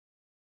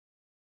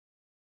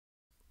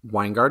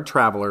Winegard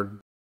TRAV'LER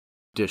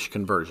dish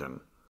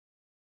conversion.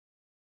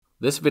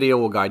 This video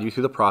will guide you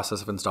through the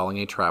process of installing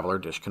a TRAV'LER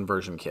dish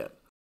conversion kit.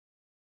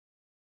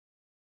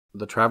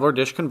 The TRAV'LER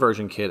dish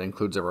conversion kit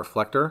includes a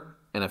reflector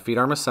and a feed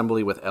arm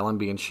assembly with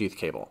LNB and sheath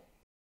cable.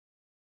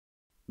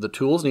 The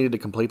tools needed to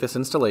complete this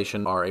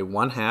installation are a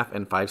 1/2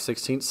 and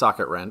 5/16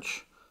 socket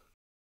wrench,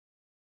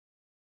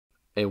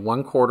 a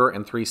 1/4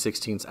 and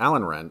 3/16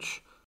 Allen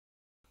wrench,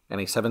 and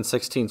a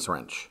 7/16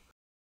 wrench.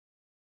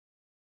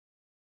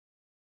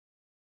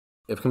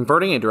 If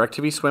converting a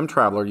DirecTV swim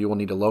TRAV'LER, you will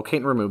need to locate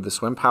and remove the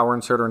swim power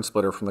inserter and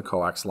splitter from the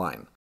coax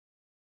line.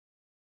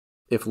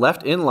 If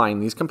left in line,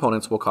 these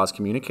components will cause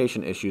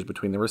communication issues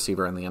between the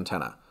receiver and the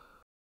antenna.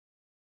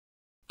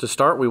 To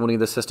start, we will need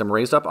the system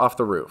raised up off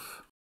the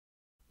roof.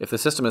 If the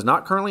system is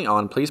not currently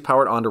on, please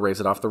power it on to raise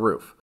it off the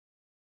roof.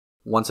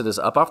 Once it is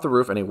up off the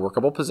roof in a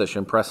workable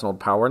position, press and hold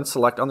power and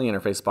select on the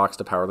interface box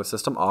to power the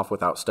system off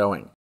without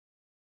stowing.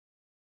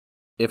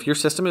 If your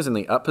system is in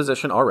the up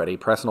position already,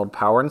 press and hold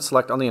power and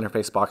select on the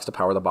interface box to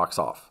power the box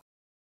off.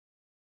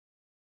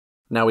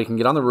 Now we can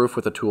get on the roof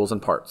with the tools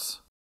and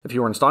parts. If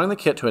you are installing the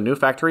kit to a new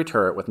factory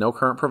turret with no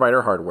current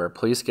provider hardware,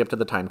 please skip to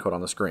the timecode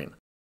on the screen.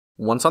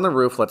 Once on the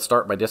roof, let's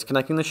start by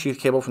disconnecting the sheath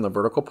cable from the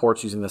vertical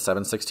ports using the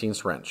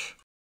 7/16 wrench.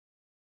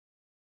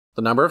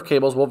 The number of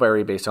cables will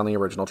vary based on the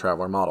original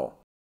TRAV'LER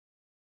model.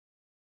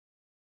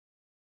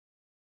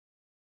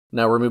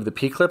 Now remove the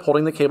P-clip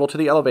holding the cable to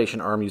the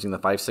elevation arm using the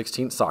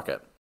 5/16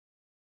 socket.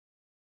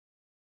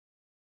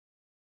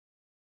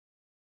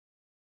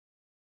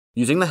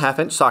 Using the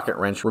 1/2-inch socket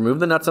wrench, remove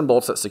the nuts and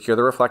bolts that secure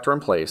the reflector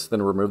in place,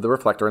 then remove the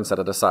reflector and set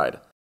it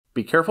aside.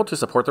 Be careful to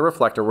support the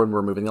reflector when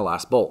removing the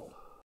last bolt.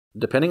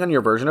 Depending on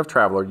your version of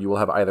TRAV'LER, you will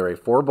have either a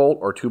 4-bolt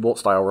or 2-bolt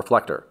style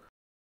reflector.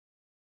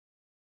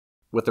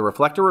 With the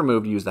reflector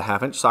removed, use the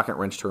 1/2-inch socket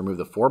wrench to remove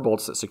the 4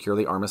 bolts that secure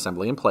the arm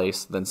assembly in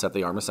place, then set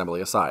the arm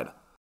assembly aside.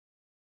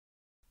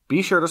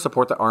 Be sure to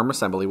support the arm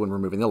assembly when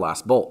removing the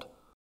last bolt.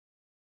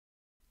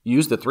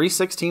 Use the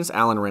 3/16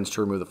 Allen wrench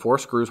to remove the 4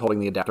 screws holding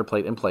the adapter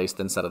plate in place,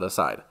 then set it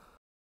aside.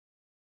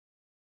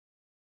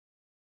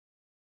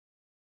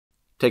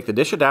 Take the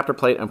dish adapter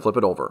plate and flip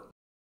it over.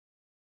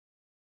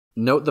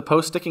 Note the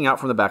post sticking out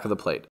from the back of the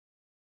plate.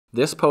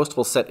 This post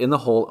will set in the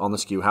hole on the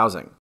skew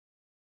housing.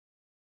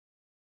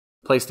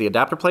 Place the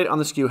adapter plate on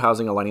the skew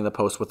housing, aligning the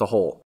post with the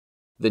hole.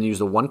 Then use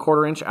the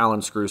 1/4 inch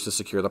Allen screws to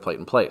secure the plate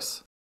in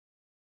place.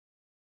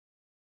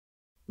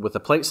 With the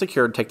plate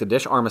secured, take the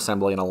dish arm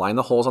assembly and align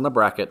the holes on the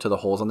bracket to the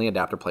holes on the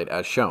adapter plate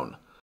as shown.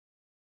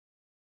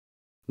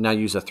 Now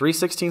use the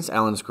 3/16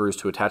 Allen screws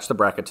to attach the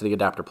bracket to the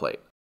adapter plate.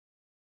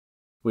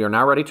 We are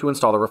now ready to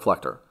install the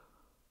reflector.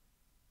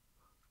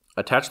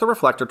 Attach the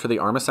reflector to the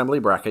arm assembly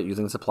bracket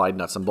using supplied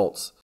nuts and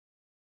bolts.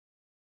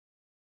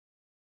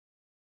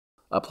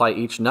 Apply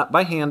each nut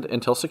by hand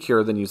until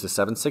secure, then use the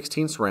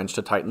 7/16 wrench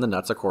to tighten the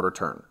nuts a 1/4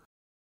 turn.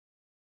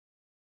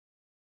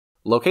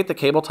 Locate the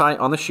cable tie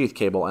on the sheath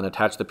cable and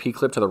attach the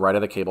P-clip to the right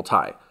of the cable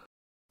tie.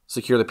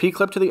 Secure the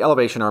P-clip to the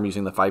elevation arm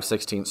using the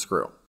 5/16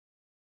 screw.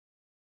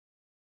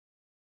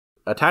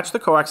 Attach the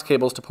coax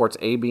cables to ports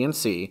A, B, and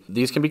C.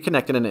 These can be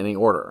connected in any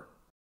order.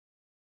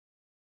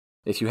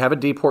 If you have a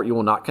D port, you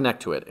will not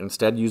connect to it.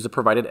 Instead, use the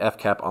provided F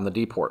cap on the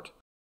D port.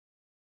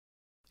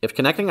 If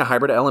connecting a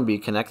hybrid LNB,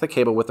 connect the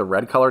cable with the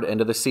red-colored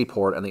end of the C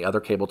port and the other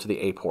cable to the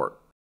A port.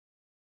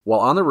 While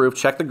on the roof,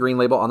 check the green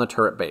label on the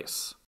turret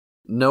base.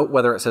 Note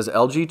whether it says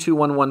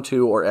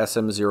LG2112 or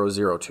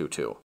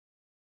SM0022.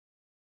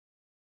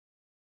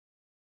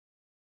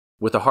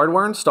 With the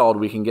hardware installed,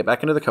 we can get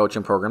back into the coach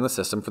and program the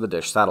system for the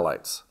dish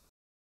satellites.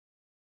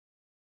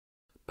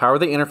 Power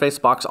the interface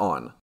box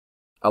on.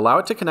 Allow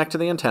it to connect to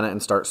the antenna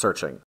and start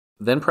searching.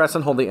 Then press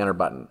and hold the Enter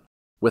button.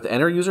 With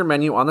Enter User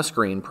menu on the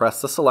screen, press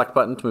the Select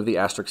button to move the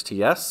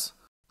 *TS,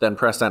 then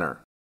press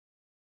Enter.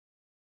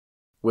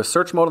 With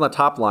Search Mode on the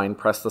top line,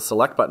 press the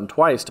Select button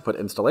twice to put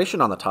Installation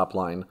on the top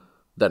line,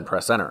 then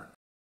press Enter.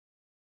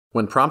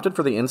 When prompted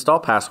for the install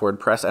password,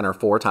 press Enter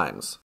 4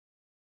 times.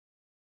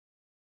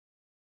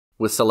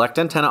 With Select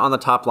Antenna on the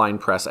top line,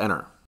 press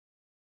Enter.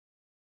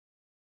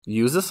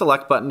 Use the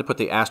Select button to put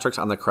the asterisk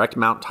on the correct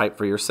mount type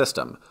for your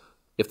system.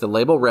 If the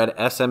label read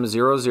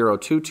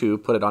SM0022,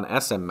 put it on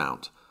SM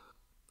mount.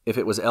 If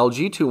it was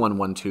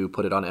LG2112,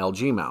 put it on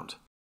LG mount.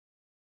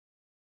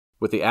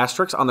 With the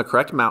asterisk on the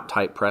correct mount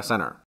type, press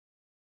Enter.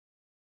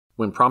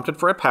 When prompted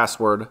for a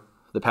password,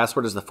 the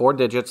password is the 4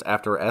 digits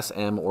after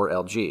SM or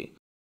LG,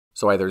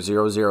 so either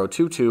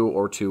 0022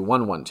 or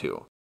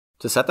 2112.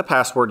 To set the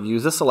password,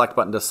 use the Select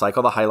button to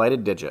cycle the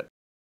highlighted digit.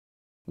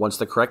 Once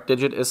the correct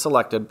digit is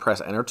selected,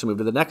 press Enter to move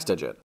to the next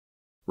digit.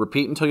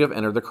 Repeat until you have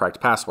entered the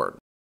correct password.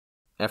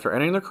 After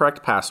entering the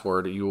correct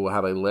password, you will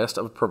have a list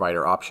of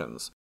provider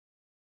options.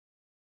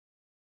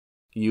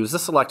 Use the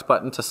Select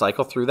button to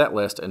cycle through that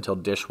list until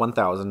Dish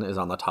 1000 is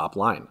on the top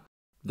line.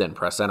 Then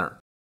press Enter.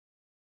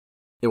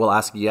 It will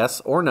ask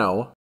yes or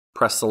no.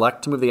 Press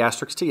Select to move the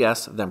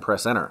 *TS, then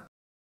press Enter.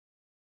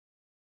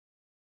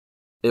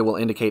 It will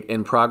indicate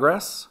In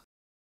Progress,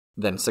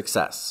 then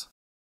Success.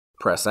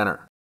 Press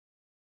Enter.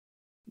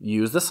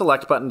 Use the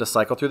Select button to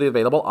cycle through the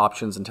available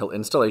options until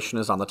installation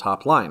is on the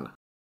top line.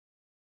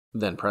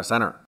 Then press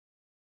Enter.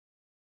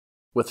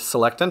 With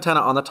Select Antenna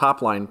on the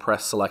top line,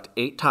 press Select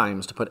 8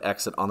 times to put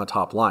Exit on the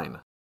top line.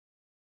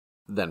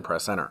 Then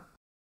press Enter.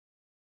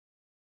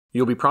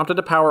 You'll be prompted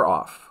to power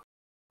off.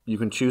 You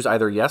can choose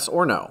either Yes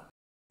or No.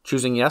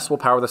 Choosing Yes will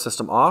power the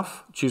system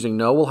off. Choosing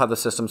No will have the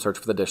system search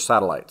for the dish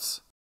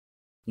satellites.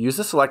 Use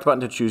the Select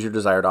button to choose your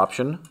desired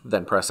option,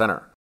 then press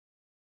Enter.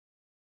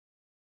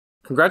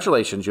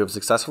 Congratulations, you have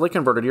successfully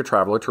converted your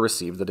Traveler to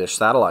receive the dish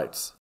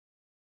satellites.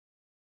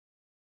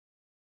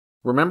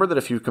 Remember that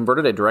if you've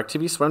converted a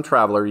DirecTV Swim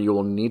Traveler, you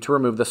will need to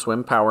remove the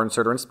Swim power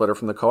inserter and splitter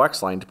from the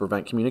coax line to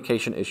prevent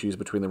communication issues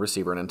between the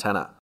receiver and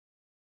antenna.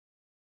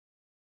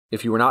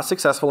 If you were not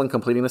successful in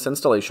completing this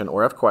installation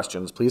or have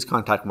questions, please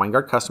contact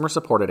Winegard customer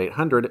support at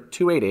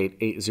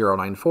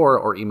 800-288-8094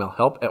 or email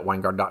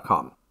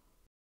help@winegard.com.